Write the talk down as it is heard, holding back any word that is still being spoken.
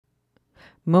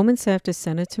Moments after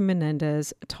Senator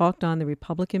Menendez talked on the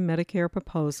Republican Medicare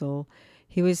proposal,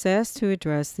 he was asked to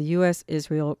address the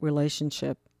U.S.-Israel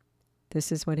relationship.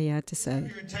 This is what he had to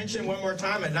say. Your attention one more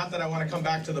time, and not that I want to come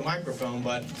back to the microphone,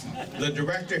 but the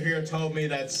director here told me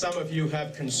that some of you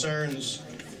have concerns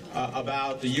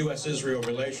about the U.S.-Israel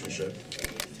relationship.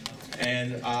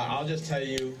 And I'll just tell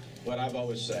you what I've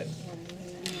always said.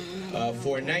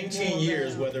 For 19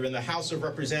 years, whether in the House of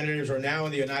Representatives or now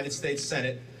in the United States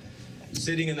Senate,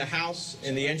 sitting in the House,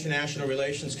 in the International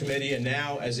Relations Committee, and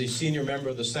now as a senior member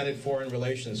of the Senate Foreign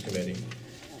Relations Committee,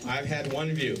 I've had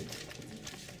one view,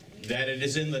 that it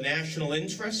is in the national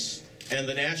interests and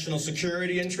the national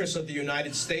security interests of the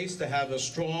United States to have a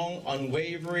strong,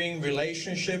 unwavering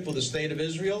relationship with the State of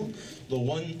Israel, the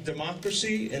one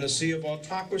democracy in a sea of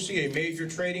autocracy, a major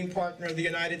trading partner of the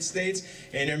United States,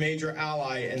 and a major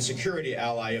ally and security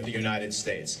ally of the United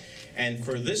States. And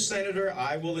for this senator,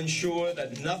 I will ensure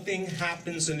that nothing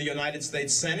happens in the United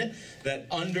States Senate that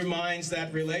undermines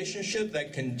that relationship,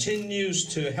 that continues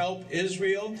to help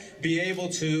Israel be able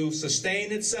to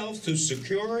sustain itself, to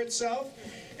secure itself,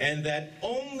 and that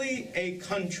only a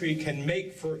country can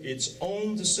make for its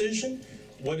own decision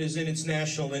what is in its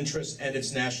national interest and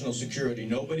its national security.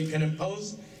 Nobody can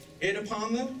impose it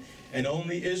upon them, and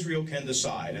only Israel can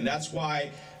decide. And that's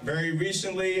why very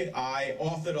recently I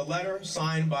authored a letter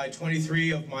signed by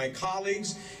 23 of my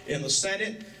colleagues in the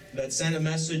Senate that sent a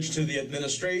message to the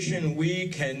administration: we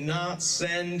cannot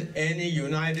send any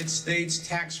United States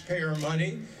taxpayer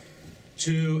money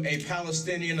to a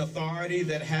Palestinian Authority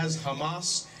that has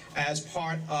Hamas as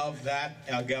part of that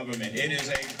government. It is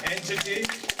an entity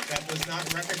that does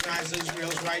not recognize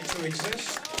Israel's right to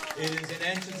exist. It is an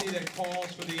entity that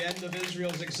calls for the end of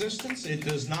Israel's existence. It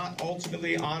does not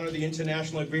ultimately honor the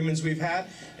international agreements we've had.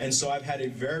 And so I've had a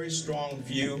very strong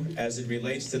view as it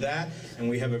relates to that. And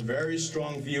we have a very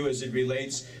strong view as it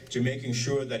relates to making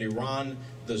sure that Iran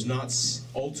does not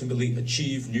ultimately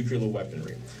achieve nuclear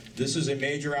weaponry. This is a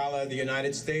major ally of the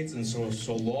United States, and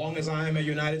so long as I am a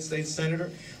United States Senator,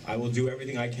 I will do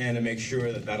everything I can to make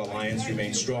sure that that alliance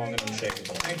remains strong and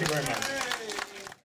unshakable. Thank you very much.